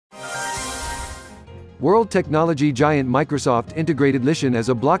World technology giant Microsoft integrated Lition as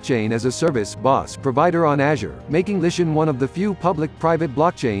a blockchain as a service (BaaS) provider on Azure, making Lition one of the few public-private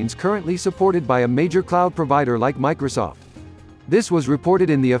blockchains currently supported by a major cloud provider like Microsoft. This was reported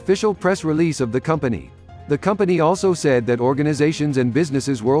in the official press release of the company. The company also said that organizations and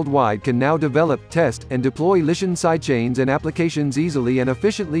businesses worldwide can now develop, test, and deploy Lition sidechains and applications easily and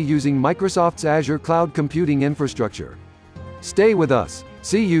efficiently using Microsoft's Azure cloud computing infrastructure. Stay with us.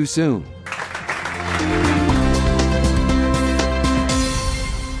 See you soon.